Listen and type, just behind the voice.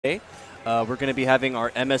We're going to be having our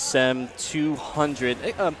MSM 200.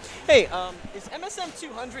 Hey, is MSM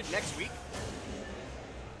 200 next week?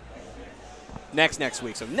 Next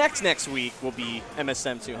week. So next week will be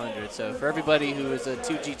MSM 200. So for everybody who is a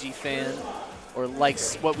 2GG fan or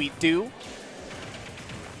likes what we do,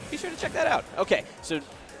 be sure to check that out. Okay, so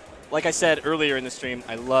like I said earlier in the stream,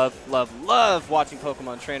 I love watching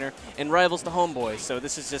Pokemon Trainer and Rivals the Homeboy. So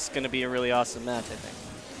this is just going to be a really awesome match, I think.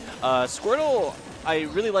 Squirtle, I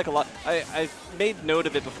really like a lot. I've made note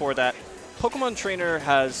of it before that Pokemon Trainer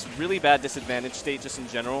has really bad disadvantage state just in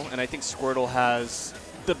general, and I think Squirtle has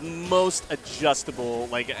the most adjustable.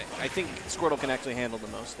 Like, I think Squirtle can actually handle the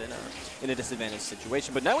most in a disadvantaged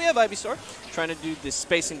situation. But now we have Ivysaur trying to do this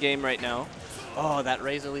spacing game right now. Oh, that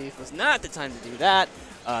Razor Leaf was not the time to do that.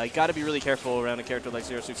 You got to be really careful around a character like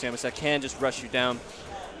Zero Suit Samus that can just rush you down.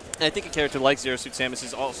 And I think a character like Zero Suit Samus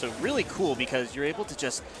is also really cool because you're able to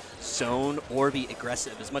just zone or be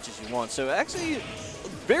aggressive as much as you want. So actually,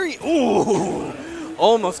 very, ooh,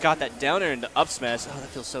 almost got that down air into up smash. Oh, that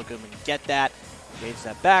feels so good when you get that. Engage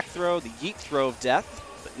that back throw, the yeet throw of death,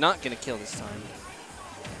 but not going to kill this time.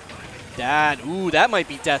 That might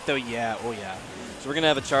be death though, yeah, oh yeah. So we're going to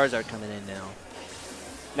have a Charizard coming in now.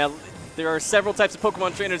 Now, there are several types of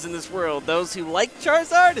Pokemon trainers in this world. Those who like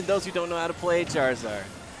Charizard and those who don't know how to play Charizard.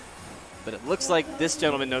 But it looks like this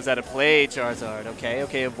gentleman knows how to play Charizard.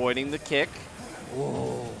 Okay, avoiding the kick.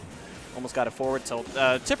 Ooh, almost got a forward tilt.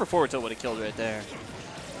 Tipper forward tilt would have killed right there.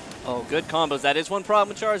 Oh, good combos. That is one problem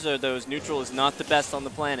with Charizard, though. His neutral is not the best on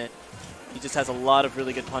the planet. He just has a lot of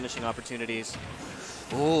really good punishing opportunities.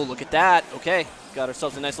 Oh, look at that. Okay, got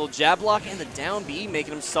ourselves a nice little jab block and the down B,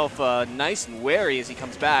 making himself nice and wary as he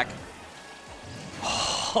comes back.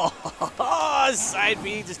 Side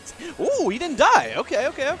B just... Ooh, he didn't die. Okay.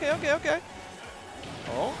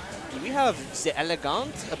 Oh, do we have the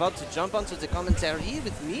Elegant about to jump onto the commentary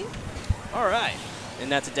with me? All right.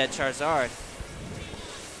 And that's a dead Charizard.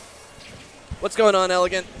 What's going on,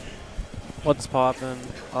 Elegant? What's poppin'?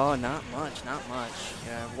 Oh, not much.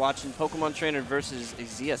 Yeah, watching Pokemon Trainer versus a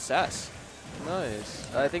ZSS.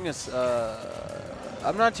 Nice. I think it's,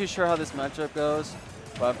 I'm not too sure how this matchup goes,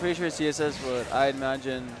 but I'm pretty sure CSS would, I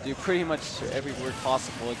imagine, do pretty much every work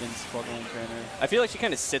possible against Pokemon Trainer. I feel like she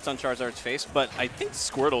kind of sits on Charizard's face, but I think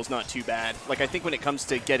Squirtle's not too bad. Like, I think when it comes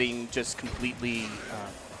to getting just completely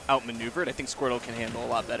outmaneuvered, I think Squirtle can handle a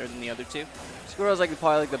lot better than the other two. Squirtle's like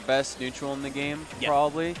probably like the best neutral in the game,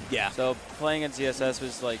 probably. Yeah. So playing against CSS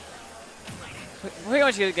was like, pretty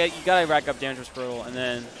much you gotta rack up damage with Squirtle, and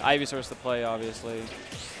then Ivysaur's the play, obviously.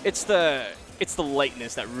 It's the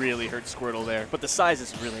lightness that really hurts Squirtle there, but the size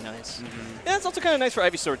is really nice. Yeah, it's also kind of nice for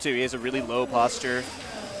Ivysaur too. He has a really low posture.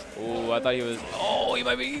 Oh, I thought he was. Oh, he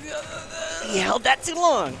might be. He held that too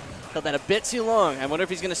long. Held that a bit too long. I wonder if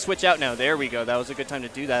he's going to switch out now. There we go. That was a good time to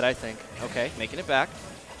do that, I think. Okay, making it back.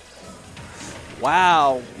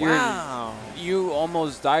 Wow. Wow. You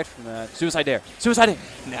almost died from that. Suicide dare. Suicide dare.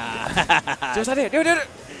 Nah. Suicide dare. Do it.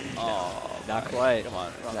 Oh, not quite. Come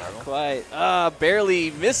on. Not quite. Barely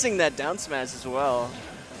missing that down smash as well.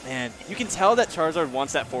 Man, you can tell that Charizard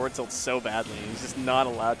wants that forward tilt so badly. He's just not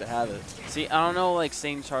allowed to have it. See, I don't know, like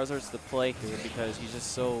saying Charizard's the play here because he's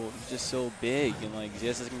just so big, and like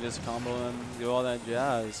ZSS can just combo him, do all that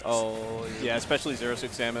jazz. Oh, yeah, especially Zero Suit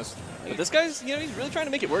Samus. But this guy's, he's really trying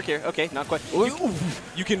to make it work here. Okay, not quite.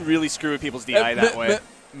 You can really screw with people's DI that way.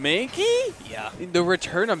 Mankey? Yeah. The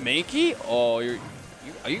return of Mankey? Oh,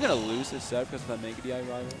 are you gonna lose this set because of that Mankey DI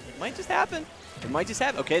rival? It might just happen.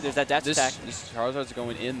 Okay, there's that dash attack. This Charizard's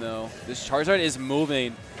going in, though. This Charizard is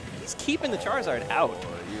moving. He's keeping the Charizard out.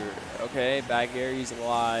 Okay, back air, he's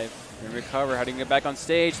alive. And recover. How do you get back on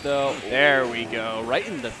stage, though? There we go. Right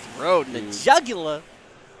in the throat, in the jugular.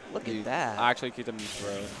 Look at that. I actually kicked him in the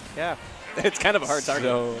throat. Yeah. It's kind of a hard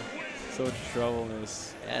target. So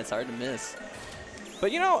troubleness. Yeah, it's hard to miss.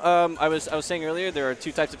 But, I was saying earlier, there are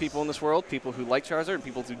two types of people in this world. People who like Charizard and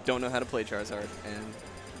people who don't know how to play Charizard. And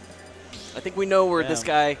I think we know where this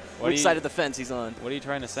guy, which side of the fence he's on. What are you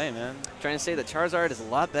trying to say, man? Trying to say that Charizard is a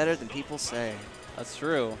lot better than people say. That's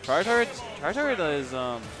true. Charizard is,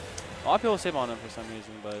 a lot of people say on him for some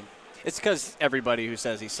reason, but it's because everybody who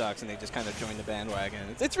says he sucks and they just kind of join the bandwagon.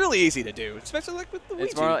 It's really easy to do, especially like with the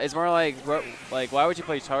Wii. It's more like why would you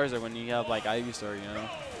play Charizard when you have like Ivysaur,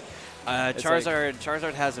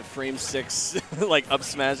 Charizard has a frame 6 like up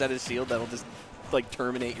smash at his shield that'll just like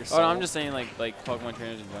terminate your soul. Oh, no, I'm just saying like Pokemon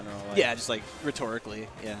trainers in general. Like. Yeah, just like rhetorically.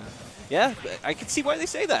 Yeah, I can see why they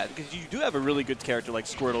say that because you do have a really good character like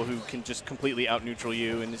Squirtle who can just completely out neutral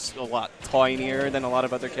you and is a lot tinier than a lot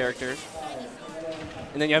of other characters.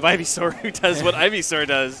 And then you have Ivysaur who does what Ivysaur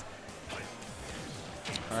does.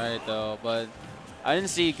 All right, though, but I didn't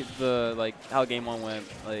see the how game 1 went,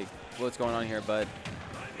 like what's going on here, but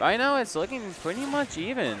right now it's looking pretty much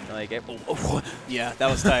even. Like, yeah, that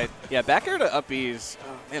was tight. Yeah, back air to up B's.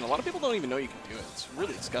 Oh, man, a lot of people don't even know you can do it. It's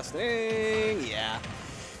really disgusting. Yeah,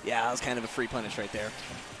 that was kind of a free punish right there.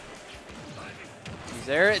 He's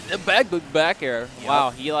there, back air. Yep. Wow,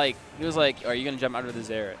 he was like, are you gonna jump out of this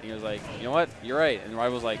air? And he was like, you know what? You're right. And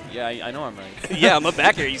Rival was like, yeah, I know I'm right. Yeah, I'm a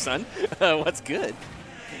back air, you son. What's good?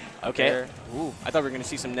 Okay. Ooh, I thought we were going to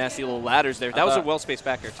see some nasty little ladders there. That was a well-spaced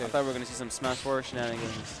back air, too. I thought we were going to see some Smash 4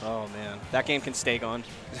 shenanigans. Oh, man. That game can stay gone.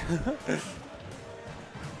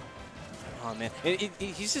 Oh, man.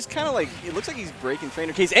 He's just kind of like, it looks like he's breaking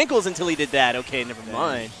Trainer K's ankles until he did that. Okay, never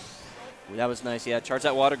mind. Ooh, that was nice. Yeah, charge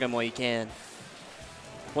that water gun while you can.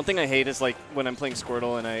 One thing I hate is like when I'm playing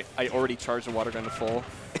Squirtle and I already charged the water gun to full,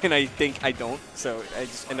 and I think I don't, so I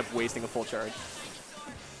just end up wasting a full charge.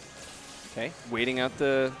 Okay, waiting out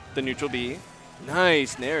the neutral B.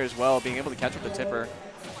 Nice nair as well, being able to catch up the tipper.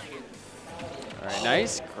 All right,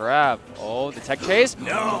 nice grab. Oh, the tech chase?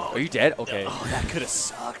 No! Are you dead? Okay. Oh, that could have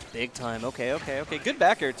sucked big time. Okay. Good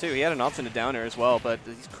back air, too. He had an option to down air as well, but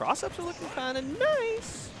these cross-ups are looking kind of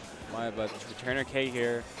nice. But Trainer K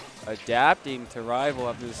here adapting to Rival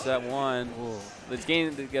after the set 1. Ooh. This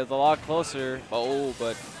game gets a lot closer. Oh,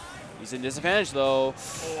 but he's in disadvantage, though.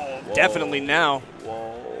 Oh, definitely now.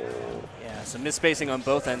 Whoa. Some misspacing on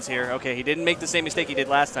both ends here. Okay, he didn't make the same mistake he did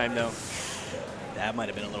last time, though. That might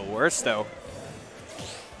have been a little worse, though.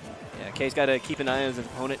 Yeah, K's got to keep an eye on his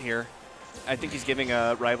opponent here. I think he's giving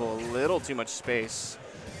Rival a little too much space.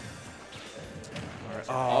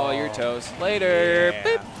 Oh, you're toast. Later. Yeah.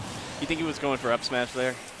 Beep. You think he was going for up smash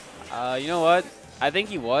there? You know what? I think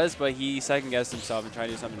he was, but he second-guessed himself and tried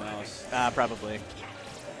to do something else. Probably.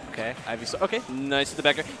 Okay, okay, nice with the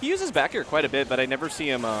back air. He uses back air quite a bit, but I never see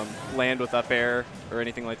him land with up air or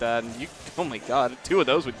anything like that. And oh my god, 2 of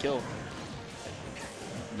those would kill.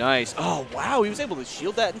 Nice. Oh, wow, he was able to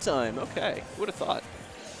shield that in time. Okay, who would have thought?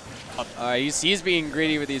 He's being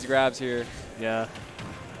greedy with these grabs here. Yeah.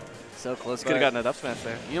 So close. Could have gotten that up smash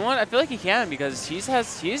there. You know what? I feel like he can because he's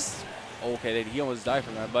okay, he almost died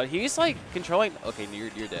from that, but he's like controlling. Okay, you're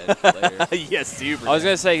dead. Later. Yes, super. I was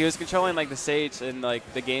gonna say he was controlling like the stage and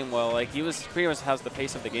like the game well. Like he was pretty much has the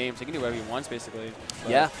pace of the game, so he can do whatever he wants basically.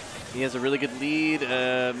 But yeah, he has a really good lead.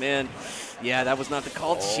 Man, yeah, that was not the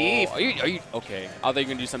call, Chief. Are you okay? I thought you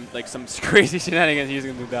were gonna do some crazy shenanigans. He was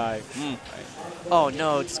gonna die. Right. Oh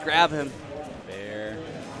no, just grab him. There.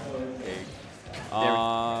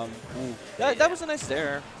 Okay. That was a nice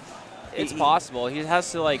there. It's possible. He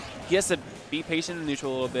has to be patient and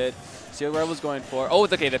neutral a little bit. See what Rival's going for. Oh,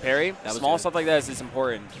 okay, the parry. Small stuff like that is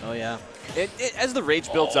important. Oh yeah. As the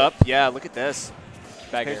rage builds up, yeah. Look at this.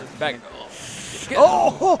 Back here. Back.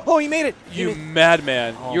 Oh, he made it. You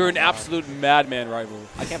madman. Oh, you're an absolute madman, Rival.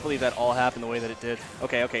 I can't believe that all happened the way that it did.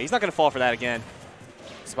 Okay. He's not gonna fall for that again.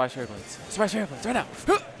 Splash air blades. Splash air blades right now.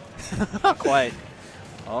 Not quite.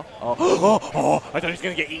 Oh, I thought he was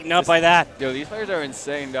going to get eaten up by that. Yo, these players are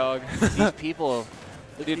insane, dog. These people.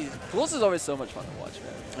 Dude, pools is always so much fun to watch,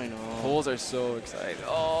 man. I know. Pools are so exciting.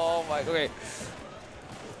 Oh, my. Okay.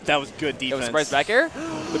 That was good defense. That was surprise back air.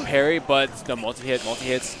 The parry, but the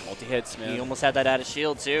multi-hits, man. He almost had that out of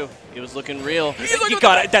shield, too. It was looking real. You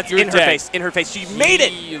got it. That's in her face. In her face. She made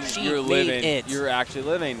it. You're living. You're actually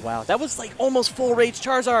living. Wow. That was like almost full rage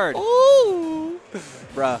Charizard. Ooh.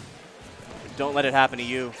 Bruh. Don't let it happen to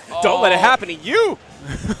you. Oh. Don't let it happen to you!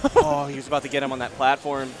 Oh, he was about to get him on that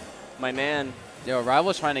platform. My man. Yo,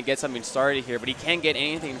 Rival's trying to get something started here, but he can't get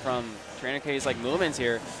anything from Trainer K's movements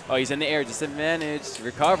here. Oh, he's in the air, disadvantage,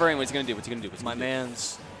 recovering. What's he going to do? My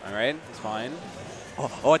man's. All right, it's fine.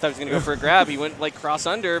 Oh, I thought he was going to go for a grab. He went cross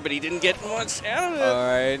under, but he didn't get much out of it. All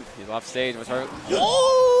right, he's off stage.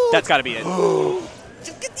 Oh! That's got to be it.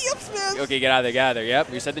 Just get the up smash. Okay, get out of there.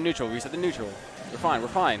 Yep, reset the neutral. We're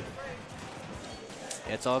fine.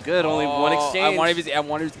 It's all good. Only one exchange. I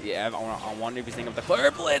wonder if he's thinking of the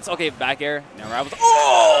Flare Blitz. Okay, back air. Now Rival's.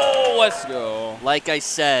 Oh, let's go. Like I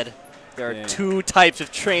said, there are 2 types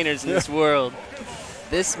of trainers in this world.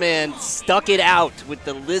 This man stuck it out with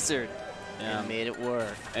the lizard and made it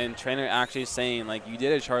work. And trainer actually saying you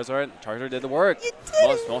did it, Charizard. Charizard did the work. You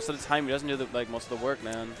did most of the time he doesn't do most of the work,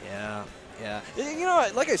 man. Yeah. You know,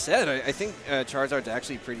 like I said, I think Charizard's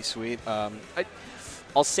actually pretty sweet.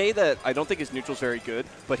 I'll say that I don't think his neutral's very good,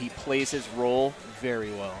 but he plays his role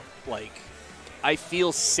very well. I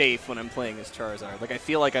feel safe when I'm playing as Charizard. I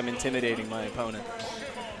feel like I'm intimidating my opponent.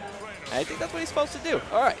 I think that's what he's supposed to do.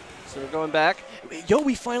 All right, so we're going back. Yo,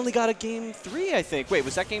 we finally got a game 3, I think. Wait,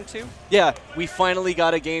 was that game 2? Yeah, we finally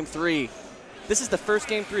got a game 3. This is the first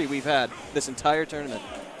game 3 we've had this entire tournament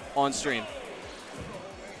on stream.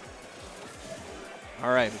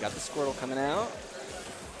 All right, we got the Squirtle coming out.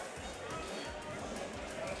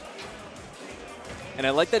 And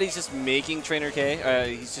I like that he's just making Trainer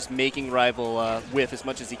K. He's just making Rival whiff as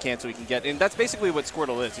much as he can so he can get. And that's basically what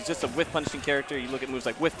Squirtle is. He's just a whiff punishing character. You look at moves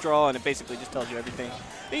like Withdraw, and it basically just tells you everything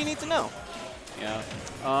that you need to know. Yeah.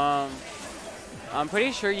 I'm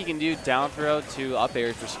pretty sure you can do down throw to up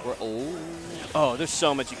air for Squirtle. Oh, there's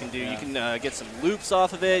so much you can do. Yeah. You can get some loops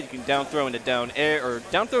off of it. You can down throw into down air, or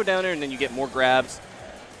down throw down air, and then you get more grabs.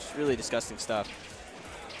 It's really disgusting stuff.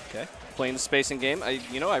 Okay. Playing the spacing game. I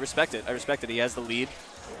respect it. I respect it. He has the lead.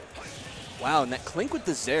 Wow, and that clink with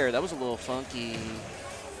the Zair, that was a little funky.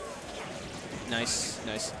 Nice,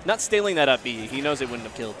 nice. Not staling that up B. He knows it wouldn't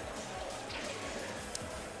have killed.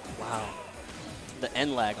 Wow. The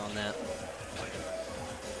end lag on that.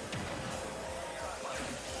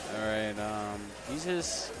 All right. He's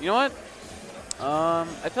just. You know what?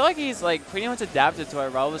 I feel like he's like pretty much adapted to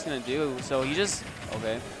what Raul was gonna do. So he just.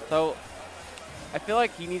 Okay. So. I feel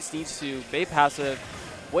like he needs to bait passive,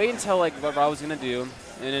 wait until like what Raul was gonna do,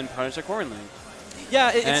 and then punish accordingly. Yeah,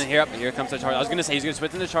 and here comes the Charizard. I was gonna say he's gonna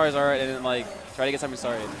switch into Charizard and then like try to get something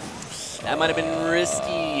started. That might have been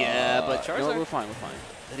risky, yeah, but Charizard. You know what, we're fine. We're fine.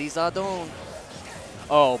 Rizadon.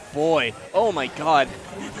 Oh boy! Oh my God!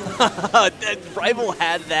 That Rival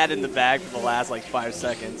had that in the bag for the last like 5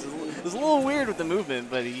 seconds. It was a little weird with the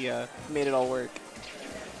movement, but he made it all work.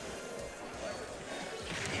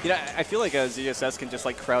 You know, I feel like ZSS can just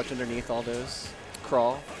like crouch underneath all those,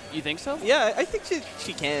 crawl. You think so? Yeah, I think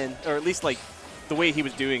she can, or at least like the way he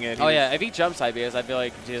was doing it. Oh yeah, if he jumps side base, I feel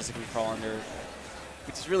like ZSS can crawl under.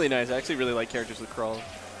 Which is really nice. I actually really like characters with crawl.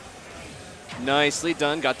 Nicely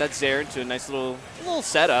done. Got that Zair into a nice little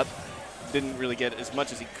setup. Didn't really get as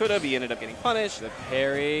much as he could have. He ended up getting punished. The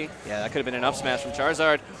parry. Yeah, that could have been an up smash from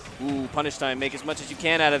Charizard. Ooh, punish time. Make as much as you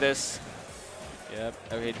can out of this. Yep.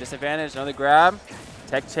 Okay, disadvantage. Another grab.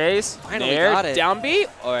 Tech chase. Finally there, got it. Down B.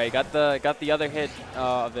 All right, got the other hit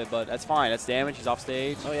of it, but that's fine. That's damage. He's off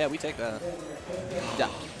stage. Oh yeah, we take that. Yeah.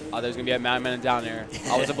 Oh, there's gonna be a madman down there.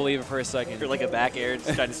 I was a believer for a second. You're like a back air,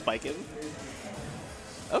 just trying to spike him.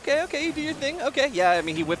 Okay, okay, you do your thing. Okay, yeah. I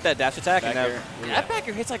mean, he whipped that dash attack, Back and air. now, That back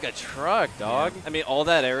air hits like a truck, dog. I mean, all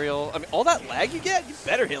that aerial. I mean, all that lag you get, you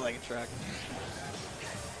better hit like a truck.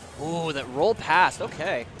 Ooh, that roll past.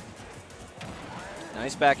 Okay.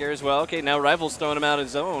 Nice back air as well. Okay, now Rival's throwing him out of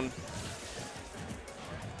zone.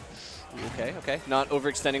 Okay, okay. Not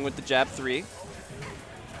overextending with the jab 3.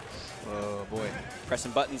 Oh, boy.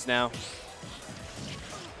 Pressing buttons now.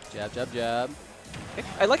 Jab, jab, jab. Okay.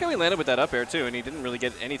 I like how he landed with that up air, too, and he didn't really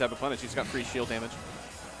get any type of punish. He's got free shield damage.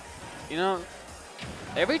 You know,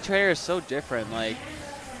 every trainer is so different. Like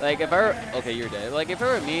if I were, okay, you're dead. Like, if it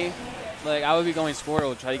were me, like, I would be going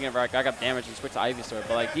Squirtle, try to get rack up damage and switch to Ivysaur.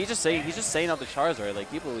 But like he's just saying out the Charizard.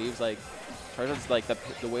 Like he believes like Charizard's like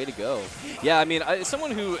the way to go. Yeah, I mean, as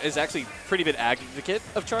someone who is actually pretty big advocate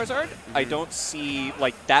of Charizard, I don't see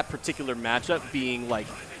like that particular matchup being like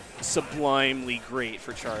sublimely great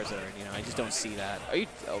for Charizard. You know, I just don't see that. Are you?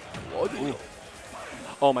 Oh,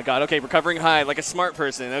 oh my God. Okay, recovering high like a smart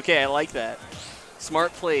person. Okay, I like that.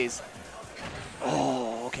 Smart plays.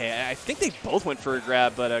 Oh, okay. I think they both went for a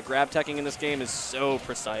grab, but grab teching in this game is so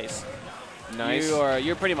precise. Nice.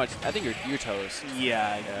 You're pretty much. I think you're toast.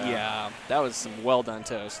 Yeah. That was some well done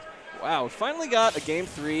toast. Wow, finally got a game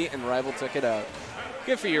 3 and Rival took it out.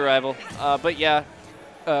 Good for you, Rival. But yeah,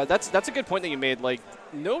 that's a good point that you made. Like,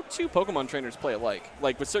 no two Pokemon trainers play alike.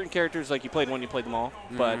 Like with certain characters, like you played one, you played them all.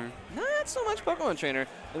 But not so much Pokemon trainer,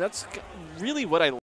 and that's really what I